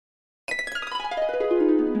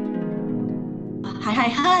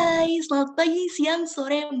Hai, selamat pagi, siang,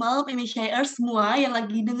 sore, malam, MSHR semua yang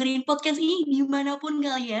lagi dengerin podcast ini dimanapun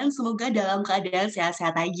kalian, semoga dalam keadaan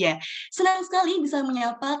sehat-sehat aja. Senang sekali bisa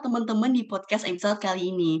menyapa teman-teman di podcast episode kali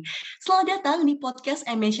ini. Selamat datang di podcast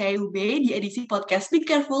MSHUB di edisi podcast Be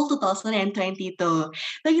Careful 2022.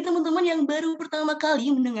 Bagi teman-teman yang baru pertama kali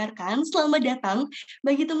mendengarkan, selamat datang.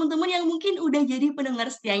 Bagi teman-teman yang mungkin udah jadi pendengar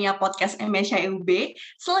setianya podcast MSHUB,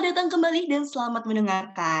 selamat datang kembali dan selamat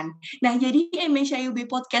mendengarkan. Nah, jadi MSIUB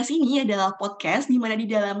Podcast ini adalah podcast di mana di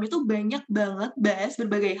dalamnya tuh banyak banget bahas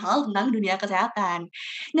berbagai hal tentang dunia kesehatan.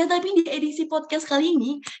 Nah, tapi di edisi podcast kali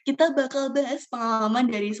ini, kita bakal bahas pengalaman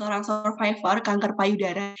dari seorang survivor kanker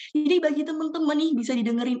payudara. Jadi bagi teman-teman nih, bisa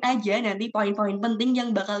didengerin aja nanti poin-poin penting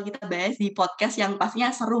yang bakal kita bahas di podcast yang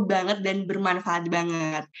pastinya seru banget dan bermanfaat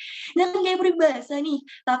banget. Nah, kan kayak peribahasa nih,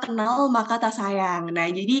 tak kenal maka tak sayang. Nah,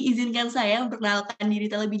 jadi izinkan saya memperkenalkan diri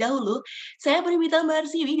terlebih dahulu. Saya Primita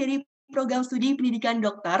Marsiwi dari Program Studi Pendidikan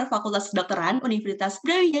Dokter Fakultas Kedokteran Universitas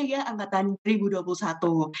Brawijaya Angkatan 2021.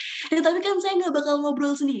 Nah, tapi kan saya nggak bakal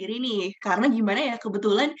ngobrol sendiri nih, karena gimana ya,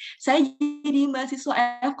 kebetulan saya jadi mahasiswa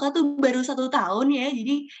FK tuh baru 1 tahun ya,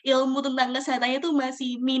 jadi ilmu tentang kesehatannya tuh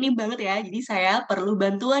masih minim banget ya, jadi saya perlu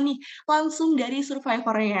bantuan nih, langsung dari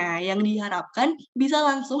survivornya, yang diharapkan bisa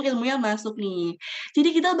langsung ilmunya masuk nih.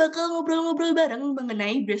 Jadi kita bakal ngobrol-ngobrol bareng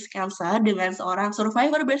mengenai breast cancer dengan seorang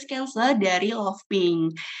survivor breast cancer dari Love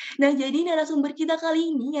Pink. Nah, jadi narasumber kita kali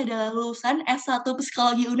ini adalah lulusan S1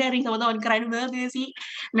 Psikologi UNER nih teman-teman, keren banget ya sih.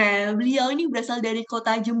 Nah, beliau ini berasal dari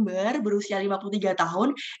kota Jember, berusia 53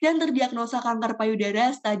 tahun, dan terdiagnosa kanker payudara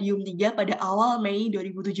stadium 3 pada awal Mei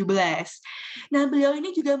 2017. Nah, beliau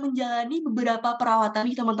ini juga menjalani beberapa perawatan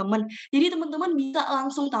nih teman-teman. Jadi teman-teman bisa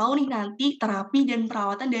langsung tahu nih nanti terapi dan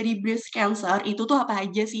perawatan dari breast cancer itu tuh apa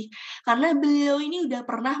aja sih. Karena beliau ini udah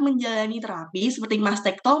pernah menjalani terapi seperti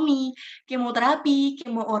mastektomi, kemoterapi,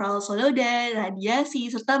 kemo oral soluda, radiasi,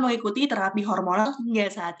 serta mengikuti terapi hormonal hingga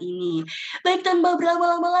saat ini. Baik tanpa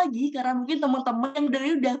berlama-lama lagi, karena mungkin teman-teman yang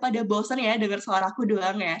dengerin udah pada bosan ya denger suaraku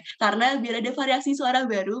doang ya. Karena biar ada variasi suara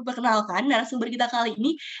baru, perkenalkan narasumber kita kali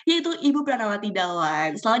ini yaitu Ibu Pranawati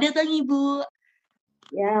Dawan. Selamat datang Ibu.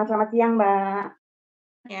 Ya, selamat siang, Mbak.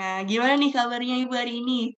 Ya, gimana nih kabarnya Ibu hari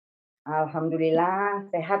ini? Alhamdulillah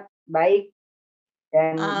sehat, baik,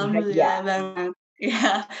 dan Alhamdulillah bahagia. banget.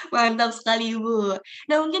 Ya, mantap sekali, Bu.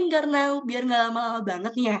 Nah, mungkin karena biar nggak lama-lama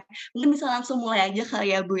banget nih ya, mungkin bisa langsung mulai aja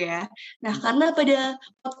kali ya, Bu, ya. Nah, karena pada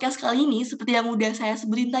podcast kali ini, seperti yang udah saya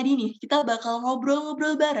sebutin tadi nih, kita bakal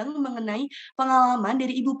ngobrol-ngobrol bareng mengenai pengalaman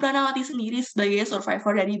dari Ibu Pranawati sendiri sebagai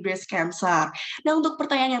survivor dari breast cancer. Nah, untuk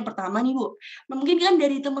pertanyaan yang pertama nih, Bu, mungkin kan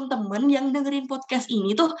dari teman-teman yang dengerin podcast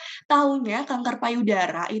ini tuh taunya kanker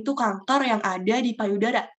payudara itu kanker yang ada di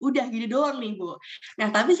payudara. Udah gitu doang nih, Bu.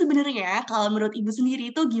 Nah, tapi sebenarnya kalau menurut Ibu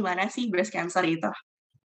sendiri itu gimana sih breast cancer itu?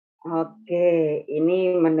 Oke,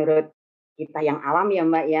 ini menurut kita yang awam ya,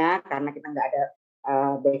 Mbak, ya, karena kita nggak ada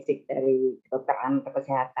basic dari kedokteran atau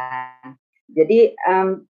kesehatan. Jadi,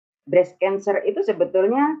 breast cancer itu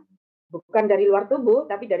sebetulnya bukan dari luar tubuh,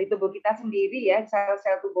 tapi dari tubuh kita sendiri ya,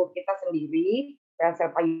 sel-sel tubuh kita sendiri,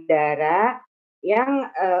 sel-sel payudara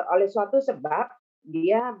yang, oleh suatu sebab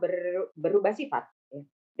dia berubah sifat ya,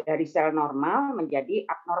 dari sel normal menjadi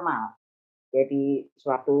abnormal. Jadi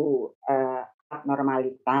suatu,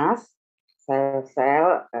 abnormalitas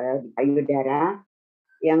sel-sel, di payudara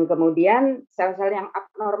yang kemudian sel-sel yang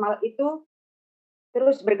abnormal itu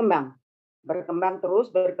terus berkembang, berkembang,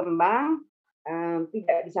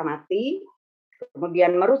 tidak bisa mati,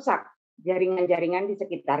 kemudian merusak jaringan-jaringan di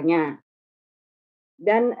sekitarnya.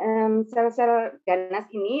 Dan, sel-sel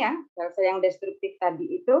ganas ini ya, sel-sel yang destruktif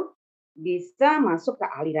tadi itu bisa masuk ke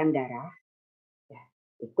aliran darah, ya,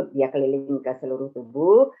 ikut dia keliling ke seluruh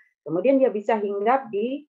tubuh, kemudian dia bisa hinggap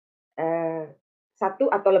di, eee,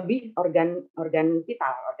 1 atau lebih organ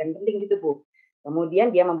vital, organ penting di tubuh.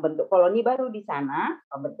 Kemudian dia membentuk koloni baru di sana,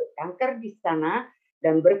 membentuk kanker di sana,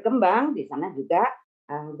 dan berkembang di sana juga,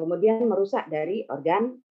 kemudian merusak dari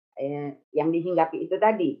organ, yang dihinggapi itu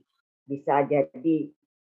tadi. Bisa jadi,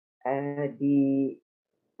 di,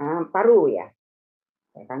 paru ya,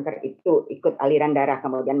 kanker itu ikut aliran darah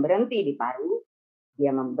kemudian berhenti di paru,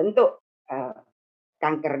 dia membentuk,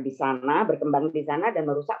 kanker di sana, berkembang di sana dan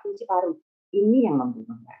merusak fungsi paru. Ini yang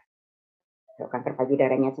membunuh, Mbak. Kalau kanker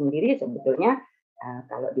payudaranya sendiri sebetulnya,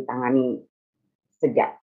 kalau ditangani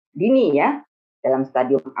sejak dini ya, dalam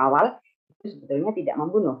stadium awal, itu sebetulnya tidak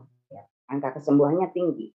membunuh, ya, angka kesembuhannya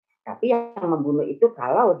tinggi. Tapi yang membunuh itu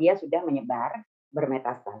kalau dia sudah menyebar,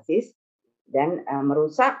 bermetastasis dan,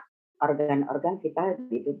 merusak organ-organ vital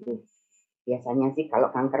di tubuh. Biasanya sih kalau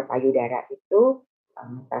kanker payudara itu,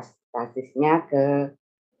 metastasisnya ke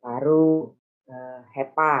paru, ke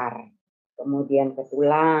hepar, kemudian ke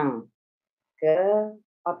tulang, ke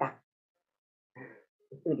otak.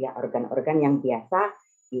 Itu dia organ-organ yang biasa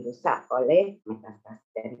dirusak oleh metastase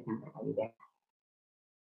dari kanker payudara.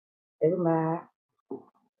 Itu Mbak.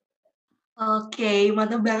 Oke,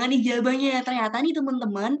 mantap banget nih jawabannya. Ternyata nih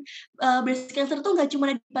teman-teman, breast cancer tuh nggak cuma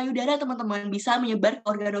ada di payudara teman-teman, bisa menyebar ke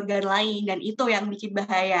organ-organ lain dan itu yang bikin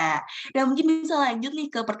bahaya. Nah mungkin bisa lanjut nih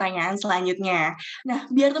ke pertanyaan selanjutnya. Nah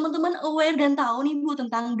biar teman-teman aware dan tahu nih Bu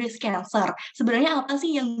tentang breast cancer, sebenarnya apa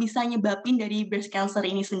sih yang bisa nyebabin dari breast cancer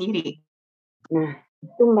ini sendiri? Nah,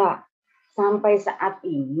 itu Mbak, sampai saat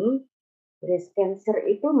ini breast cancer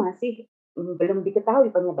itu masih belum diketahui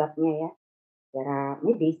penyebabnya ya. Secara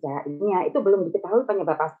medis ya, ilmiah itu belum diketahui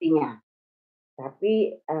penyebab pastinya.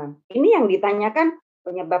 Tapi ini yang ditanyakan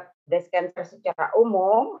penyebab breast cancer secara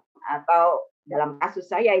umum atau dalam kasus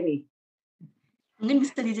saya ini. Mungkin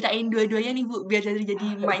bisa diceritain dua-duanya nih Bu, biar jadi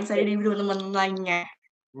mindset Oke, dari teman-teman lainnya.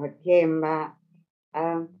 oke Mbak.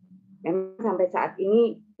 Eee, Memang sampai saat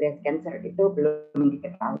ini breast cancer itu belum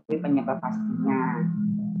diketahui penyebab pastinya.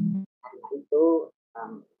 Karena itu,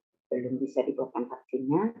 mmm, belum bisa dibuatkan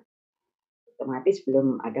vaksinnya, otomatis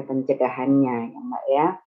belum ada pencegahannya ya, Mbak, ya.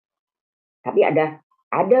 Tapi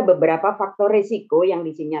ada beberapa faktor risiko yang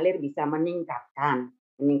disinyalir bisa meningkatkan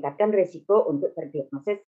risiko untuk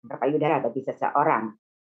terdiagnosis kanker payudara bagi seseorang.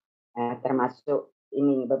 Termasuk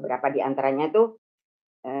ini beberapa di antaranya itu,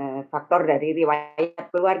 faktor dari riwayat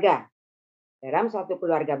keluarga. Dalam suatu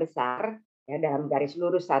keluarga besar, ya dalam garis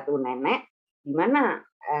lurus satu nenek, di mana,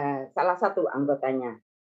 salah satu anggotanya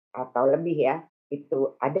atau lebih ya,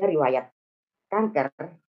 itu ada riwayat kanker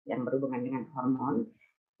yang berhubungan dengan hormon,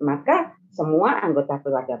 maka semua anggota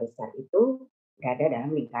keluarga besar itu berada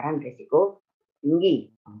dalam lingkaran risiko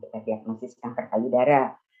tinggi untuk diagnosis kanker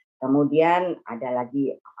payudara. Kemudian ada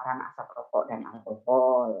lagi paparan asap rokok dan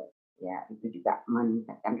alkohol, ya itu juga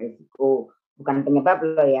meningkatkan risiko. Bukan penyebab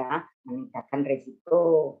loh ya, meningkatkan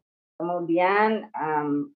risiko. Kemudian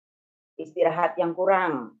istirahat yang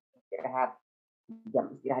kurang, jam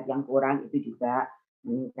istirahat yang kurang itu juga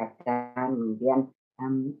meningkatkan. Kemudian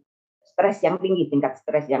stres yang tinggi, tingkat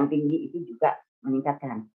stres yang tinggi itu juga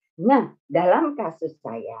meningkatkan. Nah, dalam kasus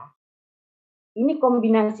saya, ini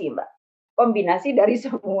kombinasi, Mbak. Kombinasi dari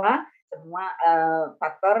semua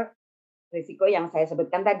faktor risiko yang saya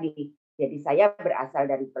sebutkan tadi. Jadi saya berasal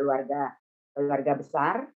dari keluarga keluarga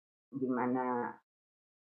besar di mana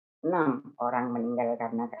 6 orang meninggal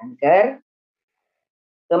karena kanker.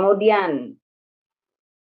 Kemudian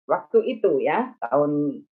waktu itu ya,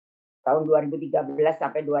 tahun tahun 2013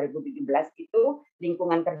 sampai 2017 itu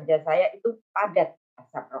lingkungan kerja saya itu padat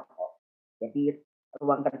asap rokok. Jadi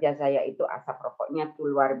ruang kerja saya itu asap rokoknya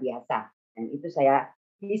tuh luar biasa dan itu saya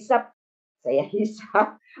hisap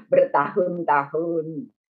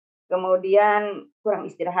bertahun-tahun. Kemudian kurang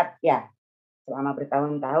istirahat ya, selama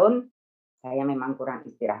bertahun-tahun saya memang kurang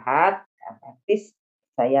istirahat, praktis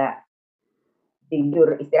saya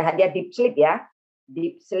tidur istirahatnya deep sleep ya.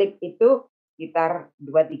 Deep sleep itu sekitar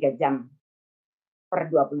 2-3 jam per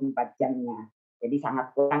 24 jamnya. Jadi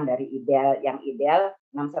sangat kurang dari yang ideal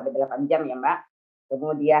 6 sampai 8 jam ya, Mbak.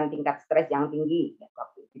 Kemudian tingkat stres yang tinggi.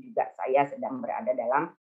 Waktu itu juga saya sedang berada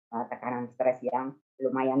dalam tekanan stres yang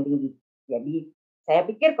lumayan tinggi. Jadi saya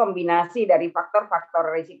pikir kombinasi dari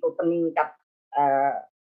faktor-faktor risiko peningkat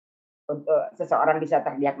untuk seseorang bisa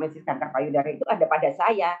terdiagnosis kanker payudara itu ada pada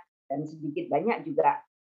saya dan sedikit banyak juga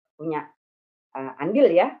punya andil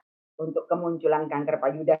ya untuk kemunculan kanker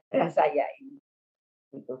payudara saya ini.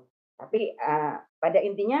 Gitu. Tapi, pada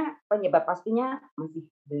intinya penyebab pastinya masih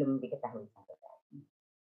belum diketahui sampai saat ini.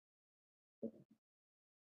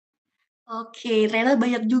 Oke, ternyata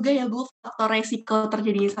banyak juga ya Bu faktor resiko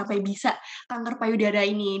terjadinya sampai bisa kanker payudara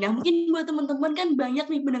ini. Nah mungkin buat teman-teman kan banyak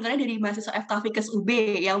nih pendengarnya dari mahasiswa FK Vikes UB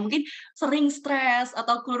yang mungkin sering stres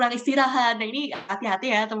atau kurang istirahat. Nah ini hati-hati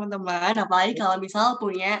ya teman-teman, apalagi kalau misal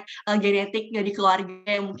punya genetik dari keluarga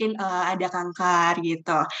yang mungkin ada kanker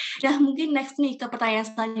gitu. Nah mungkin next nih ke pertanyaan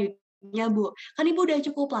selanjutnya Bu, kan Ibu udah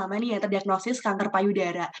cukup lama nih ya terdiagnosis kanker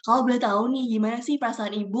payudara. Kalau boleh tahu nih, gimana sih perasaan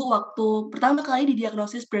Ibu waktu pertama kali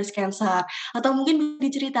didiagnosis breast cancer? Atau mungkin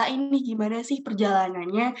diceritain nih gimana sih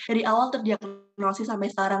perjalanannya dari awal terdiagnosis sampai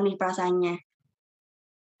sekarang nih perasaannya?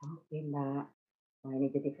 Oke, Mbak. Wah, ini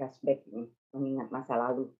jadi flashback ini, mengingat masa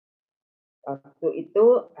lalu. Waktu itu,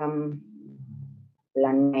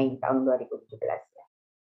 bulan Mei tahun 2017 ya,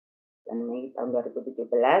 bulan Mei tahun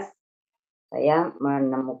 2017 saya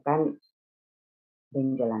menemukan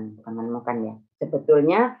benjolan, bukan menemukan ya,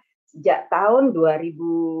 sebetulnya sejak tahun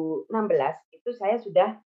 2016 itu saya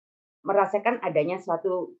sudah merasakan adanya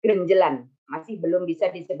suatu gerenjelan, masih belum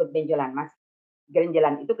bisa disebut benjolan, Mas.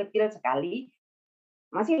 Gerenjelan itu kecil sekali,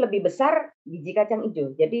 masih lebih besar biji kacang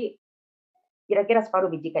ijo. Jadi kira-kira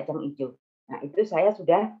separuh biji kacang ijo. Nah, itu saya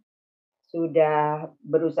sudah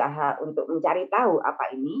berusaha untuk mencari tahu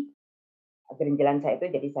apa ini gerenjelan saya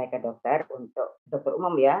itu, jadi saya ke dokter, untuk dokter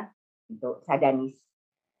umum ya, untuk Sadanis.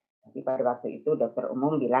 Tapi pada waktu itu dokter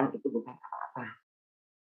umum bilang itu bukan apa-apa.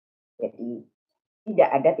 Jadi tidak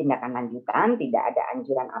ada tindakan lanjutan, tidak ada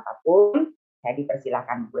anjuran apapun, saya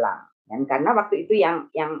dipersilakan pulang. Dan karena waktu itu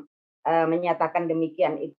yang menyatakan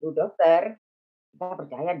demikian itu dokter, kita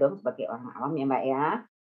percaya dong sebagai orang awam ya Mbak ya.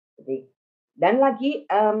 Jadi dan lagi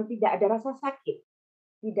tidak ada rasa sakit,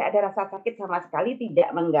 tidak ada rasa sakit sama sekali,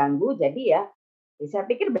 tidak mengganggu. Jadi ya, saya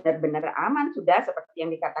pikir benar-benar aman sudah seperti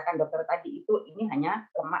yang dikatakan dokter tadi itu, ini hanya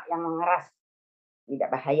lemak yang mengeras,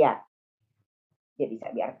 tidak bahaya. Jadi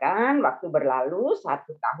saya biarkan waktu berlalu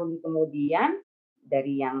 1 tahun kemudian,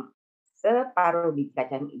 dari yang separuh biji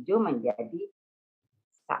kacang ijo menjadi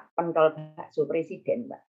sak pentol bakso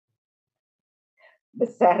presiden, Mbak.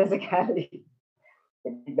 Besar sekali.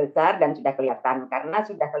 Jadi besar dan sudah kelihatan, karena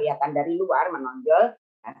sudah kelihatan dari luar menonjol,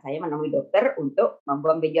 nah saya menemui dokter untuk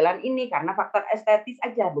membuang benjolan ini karena faktor estetis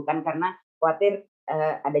aja, bukan karena khawatir,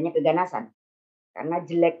 adanya keganasan, karena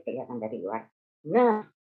jelek kelihatan dari luar. Nah,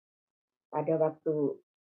 pada waktu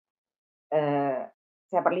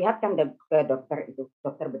saya perlihatkan ke dokter itu,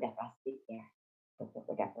 dokter bedah plastik ya, dokter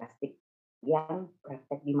bedah plastik yang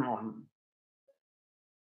praktek di Malang.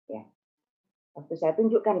 Ya, waktu saya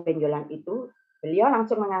tunjukkan benjolan itu, beliau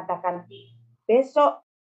langsung mengatakan, besok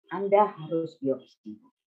Anda harus biopsi.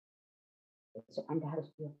 Besok Anda harus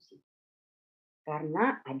biopsi.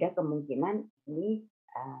 Karena ada kemungkinan ini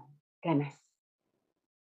ganas.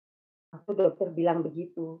 Waktu dokter bilang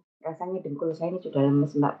begitu, rasanya dengkul saya ini sudah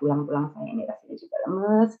lemes, Mbak. Pulang-pulang saya ini rasanya sudah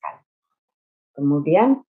lemes sekali. Kemudian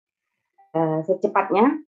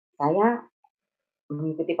secepatnya saya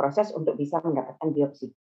mengikuti proses untuk bisa mendapatkan biopsi.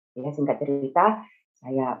 Ya, singkat cerita,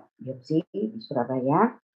 saya biopsi di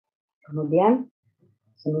Surabaya. Kemudian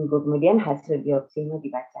seminggu kemudian hasil biopsinya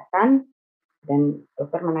dibacakan dan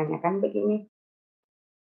dokter menanyakan begini,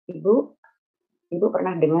 Ibu, Ibu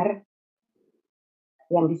pernah dengar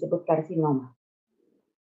yang disebut karsinoma?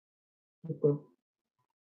 Gitu.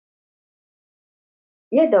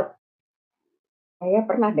 Iya dok, saya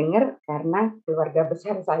pernah dengar karena keluarga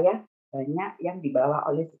besar saya banyak yang dibawa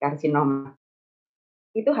oleh karsinoma.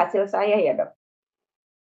 Itu hasil saya ya dok.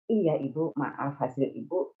 Iya ibu, maaf hasil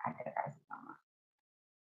ibu ada karsinoma.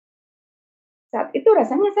 Saat itu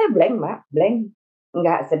rasanya saya blank Mbak, blank.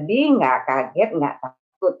 Nggak sedih, nggak kaget, nggak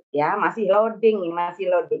takut ya, masih loading,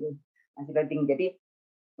 masih loading, masih loading. Jadi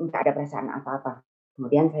nggak ada perasaan apa-apa.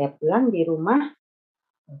 Kemudian saya pulang di rumah,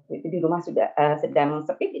 itu di rumah sudah sedang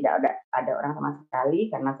sepi, tidak ada orang sama sekali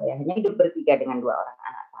karena saya hanya hidup bertiga dengan 2 orang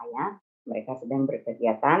anak saya. Mereka sedang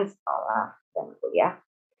berkegiatan sekolah dan kuliah.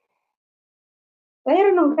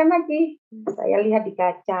 Saya renungkan lagi, saya lihat di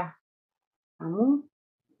kaca, kamu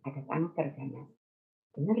ada kanker kan ya?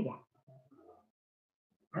 Benar ya?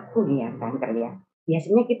 Aku nih yang kanker ya.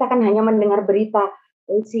 Biasanya kita kan hanya mendengar berita,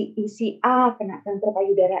 si A kena kanker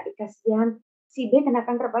payudara, kasihan. Si B kena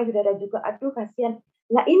kanker payudara juga, aduh kasihan.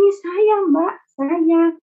 Lah ini saya Mbak,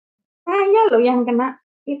 saya loh yang kena.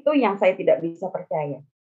 Itu yang saya tidak bisa percaya.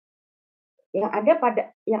 Yang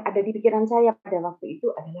ada di pikiran saya pada waktu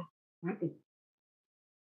itu adalah mati.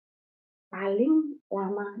 Paling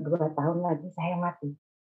lama 2 tahun lagi saya mati.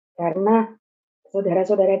 Karena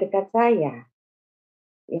saudara-saudara dekat saya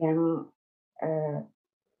yang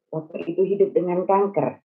waktu itu hidup dengan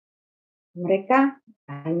kanker, mereka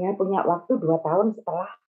hanya punya waktu 2 tahun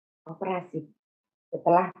setelah operasi,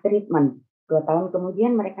 setelah treatment. 2 tahun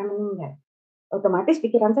kemudian mereka meninggal. Otomatis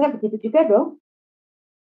pikiran saya begitu juga dong.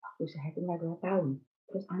 Waktu saya tinggal 2 tahun,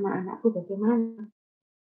 terus anak-anakku bagaimana?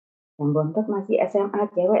 Yang bontot masih SMA,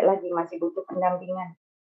 cewek lagi, masih butuh pendampingan.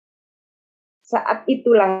 Saat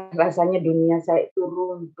itulah rasanya dunia saya itu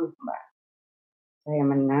runtuh, Mbak. Saya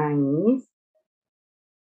menangis.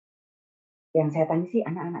 Yang saya tangisi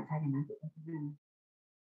anak-anak saya nanti bagaimana.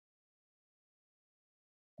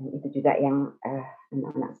 Dan itu juga yang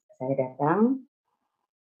anak-anak saya datang,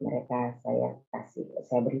 mereka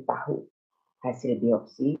saya beritahu hasil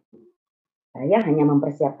biopsi. Saya hanya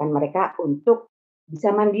mempersiapkan mereka untuk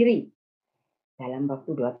bisa mandiri dalam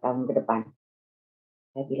waktu 2 tahun ke depan.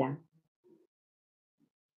 Saya bilang,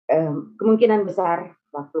 kemungkinan besar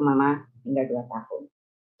waktu mama tinggal 2 tahun.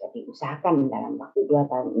 Jadi usahakan dalam waktu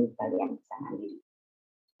 2 tahun ini kalian bisa mandiri.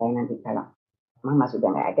 Supaya nanti kalau mama sudah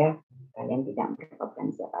nggak ada, kalian tidak merepotkan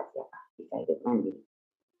siapa-siapa, bisa hidup mandiri.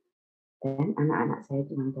 Dan anak-anak saya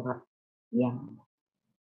cuma jawab, "Iya,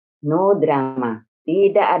 no drama,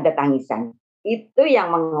 tidak ada tangisan." Itu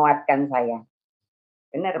yang menguatkan saya.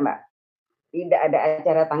 benar Mbak. Tidak ada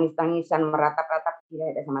acara tangis-tangisan, meratap-ratap, tidak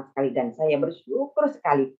ada sama sekali. Dan saya bersyukur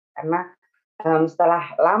sekali karena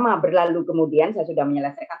setelah lama berlalu kemudian saya sudah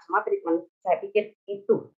menyelesaikan semua treatment, saya pikir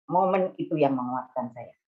itu, momen itu yang menguatkan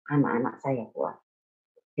saya. Anak-anak saya kuat,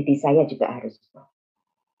 jadi saya juga harus kuat.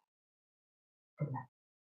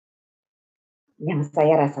 Yang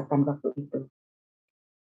saya rasakan waktu itu.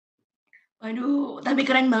 Waduh, tapi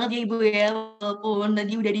keren banget ya Ibu ya, walaupun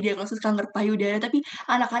tadi udah didiagnosis kanker payudara, tapi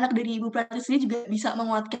anak-anak dari Ibu Pratiwi sendiri juga bisa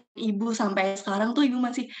menguatkan Ibu sampai sekarang tuh Ibu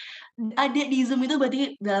masih ada di Zoom itu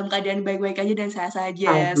berarti dalam keadaan baik-baik aja dan sehat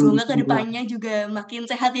saja. Semoga ke Alhamdulillah, depannya juga makin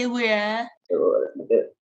sehat ya Bu ya. betul, betul.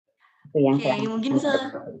 Itu yang Oke, saya mungkin rasakan pada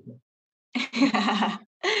bisa waktu itu.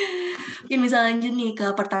 Mungkin bisa lanjut nih ke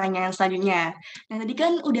pertanyaan selanjutnya. Nah, tadi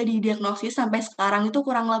kan udah didiagnosis sampai sekarang itu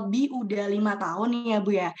kurang lebih udah 5 tahun nih ya,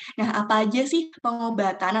 Bu, ya. Nah, apa aja sih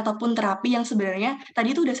pengobatan ataupun terapi yang sebenarnya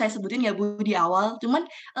tadi itu udah saya sebutin ya, Bu, di awal, cuman,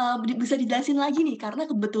 bisa dijelasin lagi nih, karena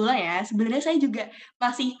kebetulan ya, sebenarnya saya juga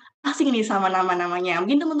masih asing nih sama nama-namanya.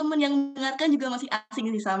 Mungkin teman-teman yang mendengarkan juga masih asing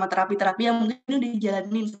sih sama terapi-terapi yang mungkin udah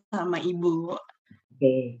dijalanin sama Ibu.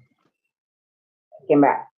 Oke, oke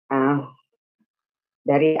Mbak.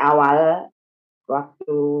 Dari awal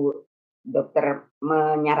waktu dokter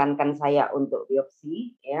menyarankan saya untuk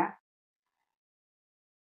biopsi, ya,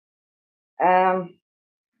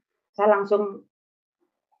 saya langsung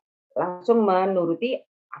langsung menuruti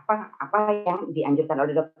apa apa yang dianjurkan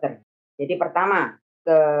oleh dokter. Jadi pertama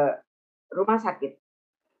ke rumah sakit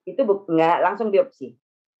itu nggak langsung biopsi,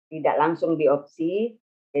 tidak langsung biopsi,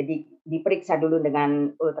 jadi diperiksa dulu dengan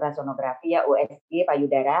ultrasonografi ya USG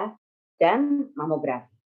payudara dan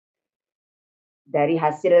mamografi. Dari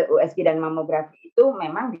hasil USG dan mamografi itu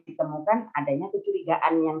memang ditemukan adanya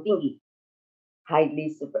kecurigaan yang tinggi,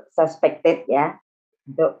 highly suspected ya,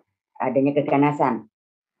 untuk adanya keganasan.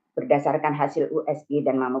 Berdasarkan hasil USG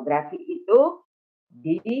dan mamografi itu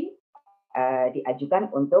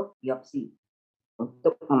diajukan untuk biopsi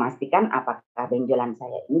untuk memastikan apakah benjolan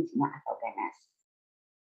saya ini jinak atau ganas.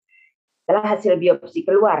 Setelah hasil biopsi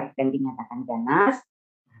keluar dan dinyatakan ganas,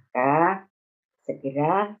 maka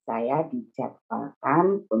segera saya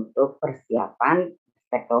dijadwalkan untuk persiapan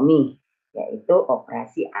mastektomi, yaitu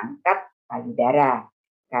operasi angkat payudara.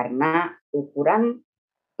 Karena ukuran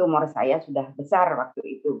tumor saya sudah besar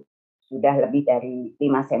waktu itu, sudah lebih dari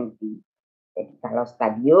 5 cm. Jadi kalau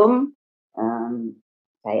stadium,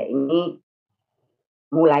 saya ini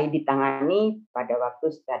mulai ditangani pada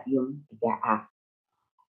waktu stadium 3A.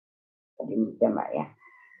 Demikian Mbak ya.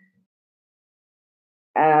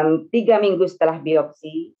 3 minggu setelah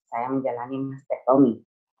biopsi, saya menjalani mastektomi.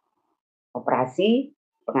 Operasi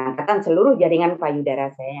pengangkatan seluruh jaringan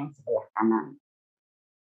payudara saya yang sebelah kanan.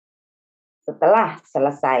 Setelah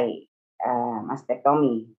selesai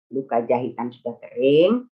mastektomi, luka jahitan sudah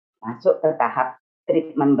kering, masuk ke tahap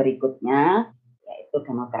treatment berikutnya, yaitu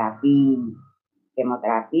kemoterapi.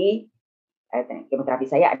 Kemoterapi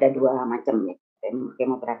saya ada 2 macam ya,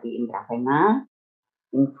 kemoterapi intravena,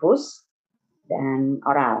 infus, dan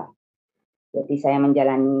oral. Jadi saya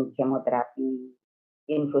menjalani kemoterapi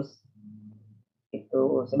infus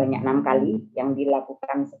itu sebanyak 6 kali yang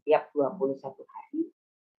dilakukan setiap 21 hari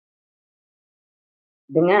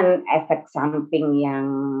dengan efek samping yang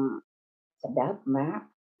sedap, Mbak.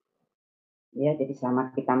 Ya, jadi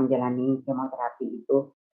selama kita menjalani kemoterapi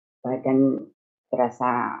itu badan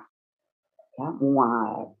terasa ya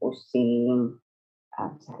mual, pusing,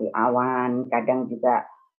 sariawan, kadang juga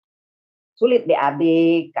sulit BAB,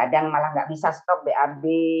 kadang malah nggak bisa stop BAB.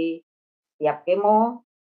 Tiap kemo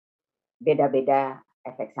beda-beda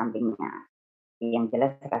efek sampingnya. Yang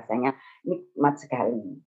jelas rasanya nikmat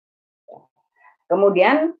sekali.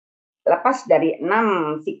 Kemudian lepas dari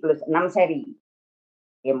 6 siklus, 6 seri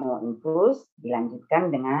kemo infus dilanjutkan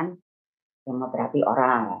dengan kemoterapi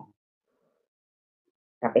oral.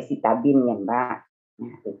 Capecitabine ya Mbak.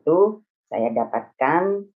 Nah itu saya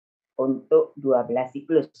dapatkan untuk 12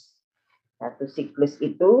 siklus. Satu siklus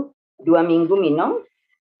itu 2 minggu minum,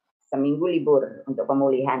 seminggu libur untuk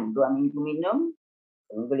pemulihan. 2 minggu minum,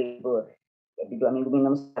 seminggu libur. Jadi 2 minggu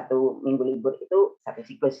minum, 1 minggu libur itu 1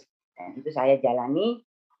 siklus. Dan itu saya jalani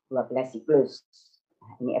 12 siklus.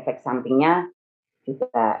 Nah, ini efek sampingnya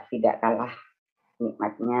juga tidak kalah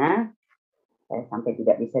nikmatnya. Saya sampai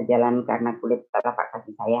tidak bisa jalan karena kulit telapak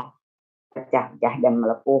kaki saya pecah-pecah dan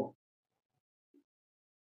melepuh.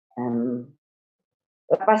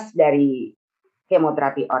 Lepas dari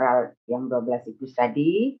kemoterapi oral yang 12 siklus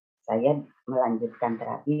tadi, saya melanjutkan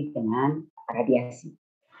terapi dengan radiasi.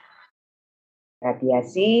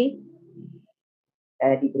 Radiasi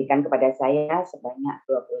diberikan kepada saya sebanyak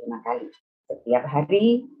 25 kali setiap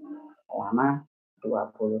hari selama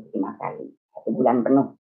 25 kali, 1 bulan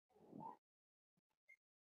penuh.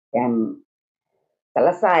 Dan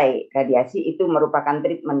selesai radiasi itu merupakan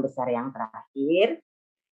treatment besar yang terakhir.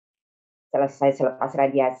 Selesai selepas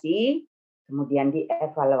radiasi, kemudian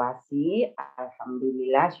dievaluasi,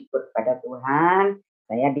 alhamdulillah syukur kepada Tuhan,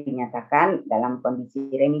 saya dinyatakan dalam kondisi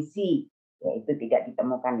remisi, yaitu tidak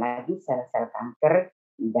ditemukan lagi sel-sel kanker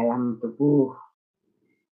di dalam tubuh.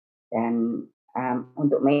 Dan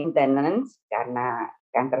untuk maintenance, karena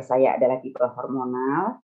kanker saya adalah tipe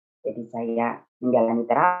hormonal, jadi saya menjalani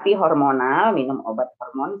terapi hormonal, minum obat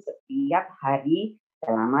hormon setiap hari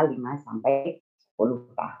selama 5-10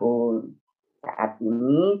 tahun. Saat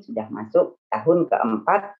ini sudah masuk tahun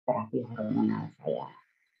keempat terapi hormonal saya.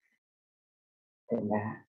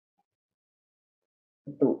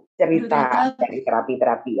 Itu cerita dari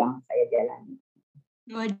terapi-terapi yang saya jalani.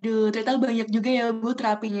 Waduh, ternyata banyak juga ya Bu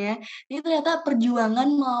terapinya. Ini ternyata perjuangan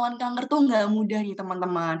melawan kanker tuh nggak mudah nih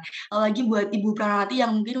teman-teman. Apalagi buat Ibu Pranawati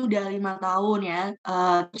yang mungkin udah 5 tahun ya,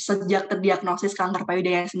 sejak terdiagnosis kanker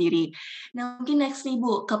payudara sendiri. Nah mungkin next nih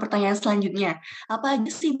Bu, ke pertanyaan selanjutnya. Apa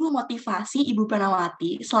aja sih Bu motivasi Ibu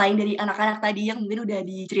Pranawati, selain dari anak-anak tadi yang mungkin udah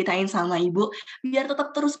diceritain sama Ibu, biar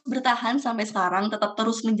tetap terus bertahan sampai sekarang, tetap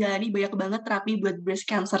terus menjalani banyak banget terapi buat breast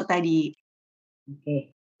cancer tadi?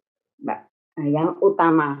 Oke, Mbak. Yang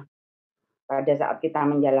utama pada saat kita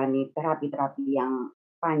menjalani terapi-terapi yang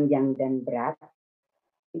panjang dan berat,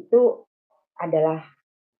 itu adalah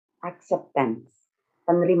acceptance,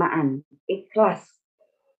 penerimaan, ikhlas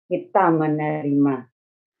kita menerima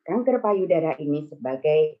kanker payudara ini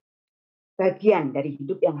sebagai bagian dari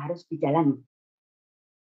hidup yang harus dijalani.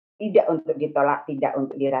 Tidak untuk ditolak, tidak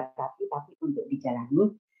untuk diratapi, tapi untuk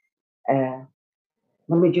dijalani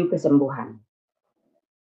menuju kesembuhan.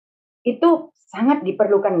 Itu sangat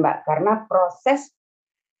diperlukan, Mbak, karena proses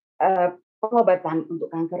pengobatan untuk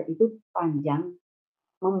kanker itu panjang,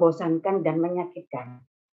 membosankan dan menyakitkan.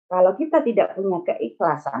 Kalau kita tidak punya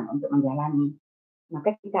keikhlasan untuk menjalani,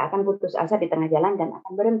 maka kita akan putus asa di tengah jalan dan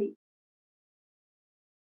akan berhenti.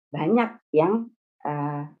 Banyak yang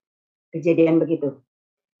kejadian begitu.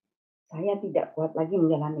 Saya tidak kuat lagi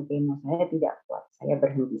menjalani kemo, saya tidak kuat, saya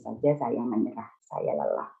berhenti saja, saya menyerah, saya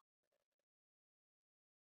lelah.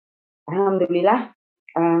 Alhamdulillah,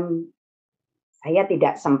 saya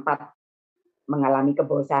tidak sempat mengalami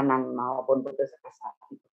kebosanan maupun putus asa.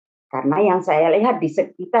 Karena yang saya lihat di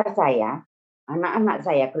sekitar saya, anak-anak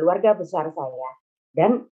saya, keluarga besar saya,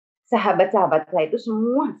 dan sahabat-sahabat saya itu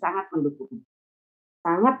semua sangat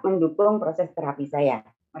mendukung proses terapi saya.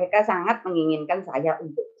 Mereka sangat menginginkan saya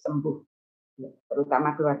untuk sembuh,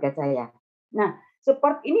 terutama keluarga saya. Nah,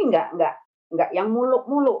 support ini enggak yang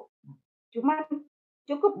muluk-muluk, cuma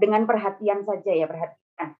cukup dengan perhatian saja ya,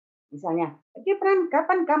 perhatian. Misalnya, "Oke Pran,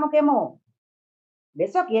 kapan kamu kemo?"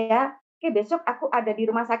 "Besok ya." "Oke, besok aku ada di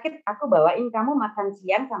rumah sakit, aku bawain kamu makan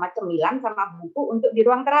siang sama cemilan sama buku untuk di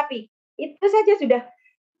ruang terapi." Itu saja sudah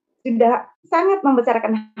sangat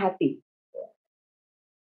membesarkan hati.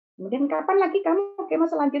 Kemudian, "Kapan lagi kamu kemo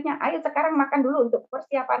selanjutnya?" "Ayo sekarang makan dulu untuk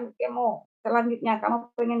persiapan kemo selanjutnya.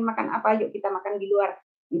 Kamu pengen makan apa? Yuk kita makan di luar."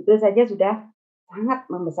 Itu saja sudah sangat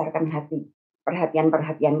membesarkan hati.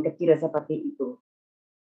 Perhatian-perhatian kecil seperti itu.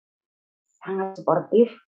 Sangat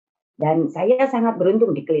suportif dan saya sangat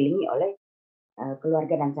beruntung dikelilingi oleh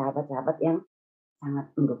keluarga dan sahabat-sahabat yang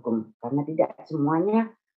sangat mendukung. Karena tidak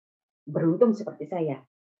semuanya beruntung seperti saya.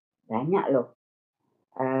 Banyak loh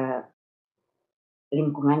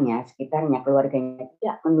lingkungannya, sekitarnya, keluarganya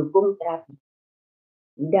tidak mendukung terapi,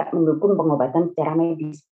 tidak mendukung pengobatan secara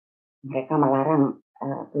medis. Mereka melarang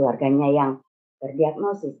keluarganya yang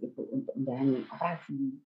terdiagnosis itu untuk menjalani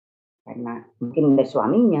operasi. Karena mungkin dari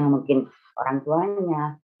suaminya, mungkin orang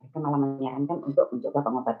tuanya, mereka malah menyarankan untuk mencoba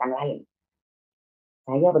pengobatan lain.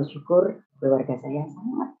 Saya bersyukur keluarga saya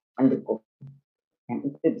sangat mendukung. Dan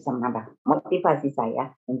itu bisa menambah motivasi saya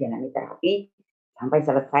menjalani terapi sampai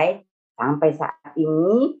selesai, sampai saat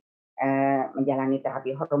ini menjalani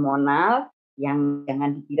terapi hormonal yang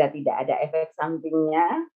jangan dikira tidak ada efek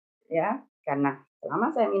sampingnya, ya, karena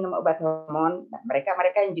selama saya minum obat hormon, mereka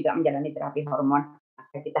yang juga menjalani terapi hormon,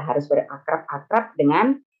 maka kita harus berakrab-akrab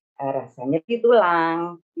dengan rasa nyeri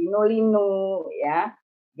tulang, linu-linu, ya.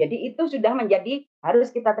 Jadi itu sudah menjadi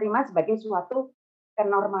harus kita terima sebagai suatu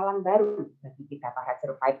kenormalan baru bagi kita para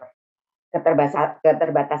survivor.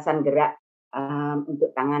 Keterbatasan gerak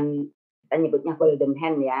untuk tangan, kita nyebutnya golden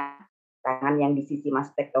hand ya, tangan yang di sisi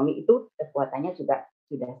mastektomi itu kekuatannya juga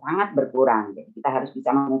sudah sangat berkurang. Jadi kita harus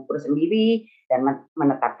bisa mengukur sendiri dan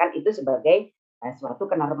menetapkan itu sebagai suatu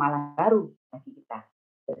kenormalan baru bagi kita.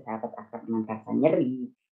 Bersahabat akrab dengan rasa nyeri,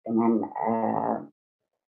 dengan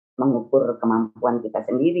mengukur kemampuan kita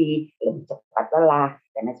sendiri, cepat lelah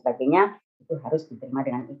dan lain sebagainya, itu harus diterima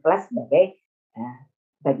dengan ikhlas sebagai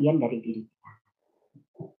bagian dari diri kita.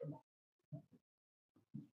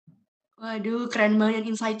 Waduh, keren banget,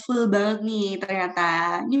 insightful banget nih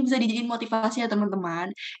ternyata. Ini bisa dijadiin motivasi ya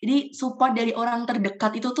teman-teman. Jadi support dari orang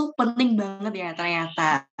terdekat itu tuh penting banget ya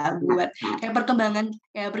ternyata Sangat, buat sangat.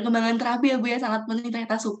 perkembangan terapi ya Bu ya, sangat penting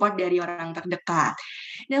ternyata support dari orang terdekat.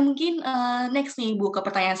 Nah mungkin next nih Bu ke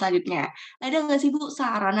pertanyaan selanjutnya. Ada nggak sih Bu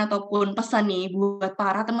saran ataupun pesan nih buat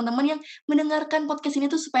para teman-teman yang mendengarkan podcast ini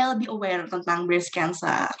tuh supaya lebih aware tentang breast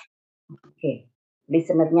cancer? Oke,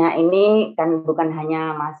 listener-nya ini kan bukan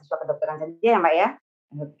hanya mahasiswa kedokteran saja ya Mbak ya.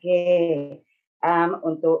 Oke,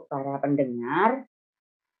 untuk para pendengar,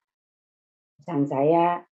 pesan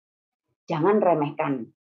saya jangan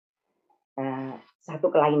remehkan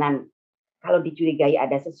satu kelainan. Kalau dicurigai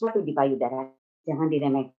ada sesuatu di payudara, jangan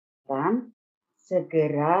diremehkan,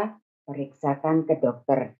 segera periksakan ke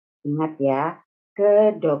dokter. Ingat ya,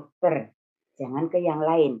 ke dokter, jangan ke yang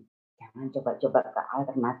lain. Jangan coba-coba ke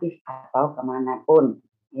alternatif atau kemanapun.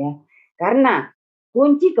 Ya. Karena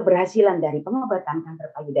kunci keberhasilan dari pengobatan kanker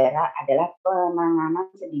payudara adalah penanganan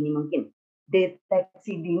sedini mungkin.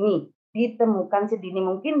 Deteksi dini, ditemukan sedini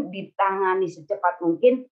mungkin, ditangani secepat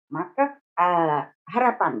mungkin, maka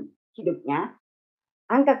harapan hidupnya,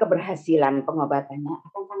 angka keberhasilan pengobatannya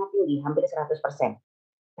akan sangat tinggi, hampir 100%.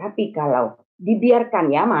 Tapi kalau dibiarkan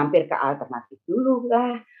ya mampir ke alternatif dulu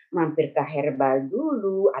lah, mampir ke herbal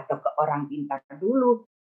dulu atau ke orang pintar dulu,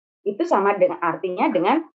 itu sama dengan artinya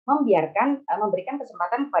dengan memberikan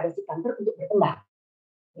kesempatan kepada si kanker untuk berkembang,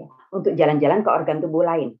 ya, untuk jalan-jalan ke organ tubuh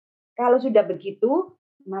lain. Kalau sudah begitu,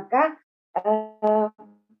 maka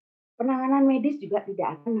penanganan medis juga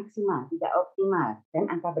tidak akan maksimal, tidak optimal, dan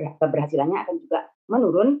angka keberhasilannya akan juga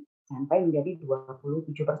menurun sampai menjadi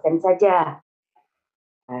 27% saja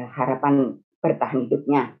harapan bertahan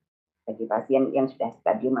hidupnya bagi pasien yang sudah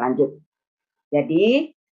stadium lanjut. Jadi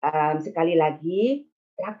sekali lagi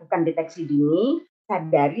lakukan deteksi dini,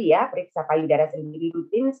 sadari ya periksa payudara sendiri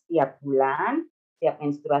rutin setiap bulan, setiap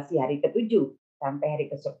menstruasi hari ke-7 sampai hari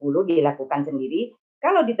ke-10 dilakukan sendiri.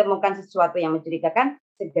 Kalau ditemukan sesuatu yang mencurigakan,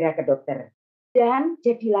 segera ke dokter. Dan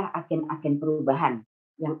jadilah agen-agen perubahan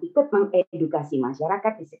yang ikut mengedukasi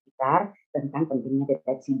masyarakat di sekitar tentang pentingnya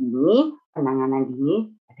deteksi dini, penanganan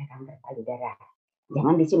dini pada kanker payudara.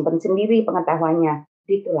 Jangan disimpan sendiri pengetahuannya,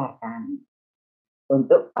 ditularkan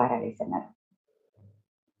untuk para listener.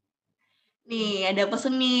 Nih, ada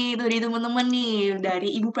pesan nih dari teman-teman nih, dari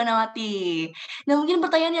Ibu Pranawati. Nah, mungkin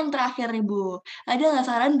pertanyaan yang terakhir nih, Bu. Ada nggak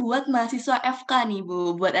saran buat mahasiswa FK nih,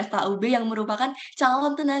 Bu? Buat FKUB yang merupakan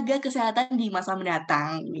calon tenaga kesehatan di masa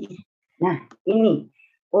mendatang nih. Nah, ini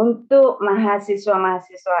untuk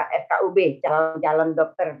mahasiswa-mahasiswa FKUB, calon-calon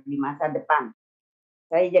dokter di masa depan.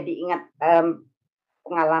 Saya jadi ingat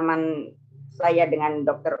pengalaman saya dengan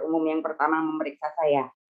dokter umum yang pertama memeriksa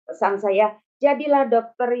saya. Pesan saya, jadilah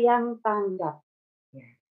dokter yang tanggap. Ya.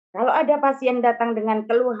 Kalau ada pasien datang dengan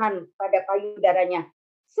keluhan pada payudaranya,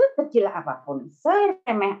 sekecil apapun,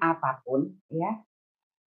 seremeh apapun, ya,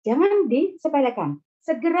 jangan disepelekan.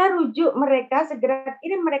 Segera rujuk mereka, segera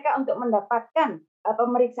kirim mereka untuk mendapatkan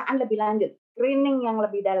pemeriksaan lebih lanjut, screening yang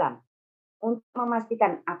lebih dalam untuk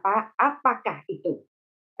memastikan apakah itu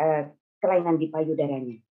kelainan di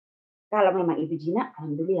payudaranya. Kalau memang itu jinak,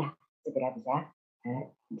 alhamdulillah segera bisa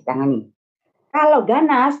ditangani. Kalau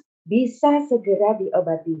ganas, bisa segera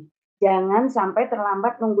diobati. Jangan sampai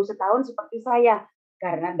terlambat nunggu setahun seperti saya.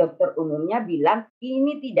 Karena dokter umumnya bilang,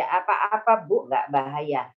 ini tidak apa-apa Bu, nggak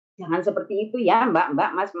bahaya. Jangan seperti itu ya Mbak,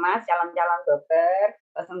 Mas, calon-calon dokter.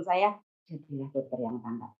 Pesan saya, jadilah dokter yang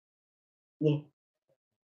tanggap. Yeah.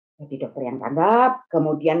 Jadi dokter yang tanggap,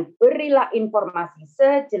 kemudian berilah informasi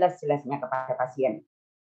sejelas-jelasnya kepada pasien.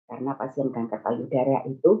 Karena pasien kanker payudara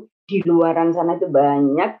itu di luaran sana itu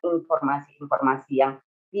banyak informasi-informasi yang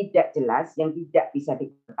tidak jelas, yang tidak bisa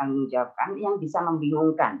dipertanggungjawabkan, yang bisa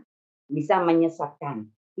membingungkan, bisa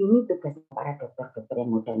menyesatkan. Ini tugas para dokter-dokter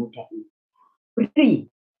yang muda-muda ini. Beri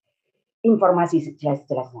informasi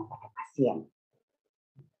sejelas-jelasnya pada pasien.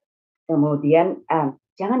 Kemudian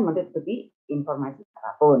jangan menutupi informasi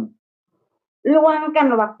apapun.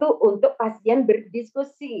 Luangkan waktu untuk pasien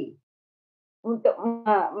berdiskusi, untuk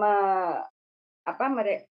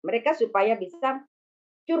mereka supaya bisa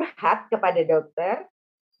curhat kepada dokter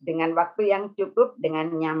dengan waktu yang cukup,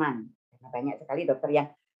 dengan nyaman. Karena banyak sekali dokter yang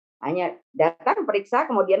hanya datang periksa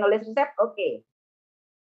kemudian nulis resep, oke.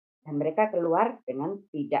 Dan mereka keluar dengan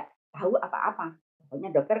tidak tahu apa-apa.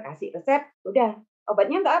 Pokoknya dokter kasih resep, udah.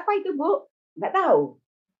 Obatnya nggak apa itu Bu, nggak tahu.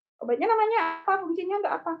 Obatnya namanya apa, fungsinya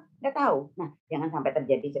nggak apa, nggak tahu. Nah, jangan sampai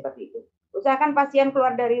terjadi seperti itu. Usahakan pasien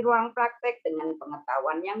keluar dari ruang praktek dengan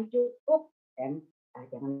pengetahuan yang cukup dan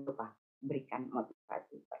jangan lupa berikan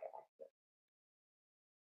motivasi pada pasien.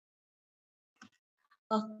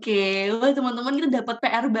 Oke, wah teman-teman kita dapat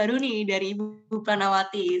PR baru nih dari Ibu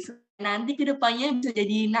Pranawati. Nanti ke depannya bisa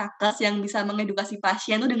jadi nakes yang bisa mengedukasi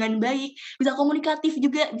pasien tuh dengan baik, bisa komunikatif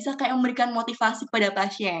juga, bisa kayak memberikan motivasi kepada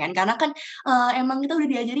pasien. Karena kan emang kita udah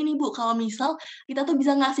diajarin nih Bu, kalau misal kita tuh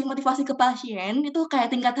bisa ngasih motivasi ke pasien, itu kayak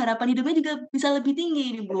tingkat harapan hidupnya juga bisa lebih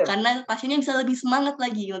tinggi nih Bu, Betul. karena pasiennya bisa lebih semangat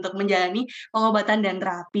lagi untuk menjalani pengobatan dan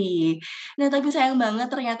terapi. Nah, tapi sayang banget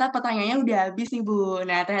ternyata pertanyaannya udah habis nih, Bu.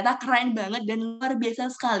 Nah, ternyata keren banget dan luar biasa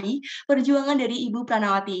sekali perjuangan dari Ibu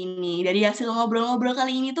Pranawati ini. Dari hasil ngobrol-ngobrol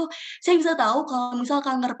kali ini tuh, saya bisa tahu kalau misal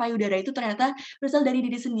kanker payudara itu ternyata berasal dari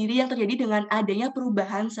diri sendiri yang terjadi dengan adanya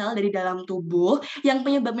perubahan sel dari dalam tubuh yang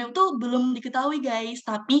penyebabnya tuh belum diketahui, guys.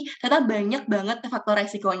 Tapi ternyata banyak banget faktor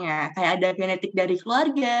resikonya. Kayak ada genetik dari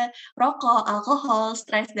keluarga, rokok, alkohol,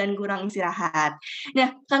 stres, dan kurang istirahat.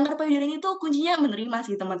 Nah, kanker payudara ini tuh kuncinya menerima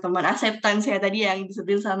sih teman-teman, acceptance ya tadi yang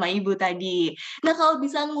disebutin sama Ibu tadi. Nah, kalau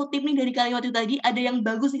bisa ngutip nih dari kalimat itu tadi, ada yang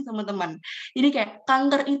bagus nih teman-teman. Jadi kayak,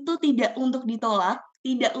 kanker itu tidak untuk ditolak,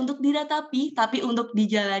 tidak untuk diratapi, tapi untuk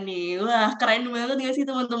dijalani. Wah, keren banget nggak sih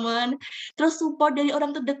teman-teman? Terus support dari orang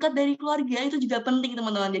terdekat dari keluarga itu juga penting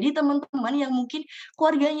teman-teman. Jadi teman-teman yang mungkin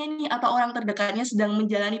keluarganya nih atau orang terdekatnya sedang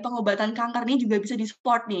menjalani pengobatan kanker nih juga bisa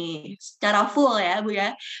di-support nih secara full ya, Bu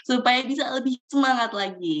ya supaya bisa lebih semangat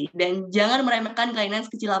lagi. Dan jangan meremehkan kelainan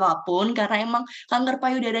sekecil apapun, karena emang kanker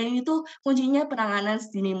payudara ini tuh kuncinya penanganan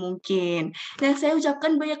sedini mungkin. Nah, saya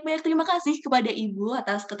ucapkan banyak-banyak terima kasih kepada Ibu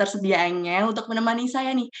atas ketersediaannya untuk menemani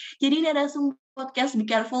saya nih. Jadi narasumber podcast Be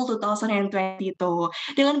Careful 2020 itu.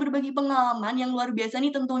 Dengan berbagi pengalaman yang luar biasa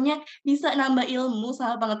nih tentunya bisa nambah ilmu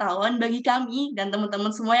sama pengetahuan bagi kami dan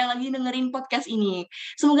teman-teman semua yang lagi dengerin podcast ini.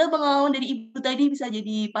 Semoga pengalaman dari Ibu tadi bisa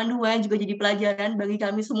jadi panduan, juga jadi pelajaran bagi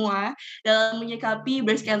kami semua dalam menyikapi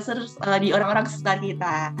breast cancer di orang-orang sekitar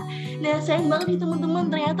kita. Nah, sayang banget nih teman-teman,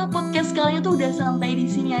 ternyata podcast kali itu udah sampai di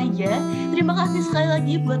sini aja. Terima kasih sekali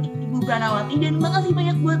lagi buat Ibu Pranawati dan makasih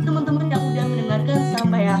banyak buat teman-teman yang udah mendengarkan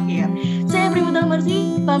sampai akhir. Saya Primita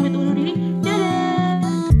Marsi, pamit undur diri.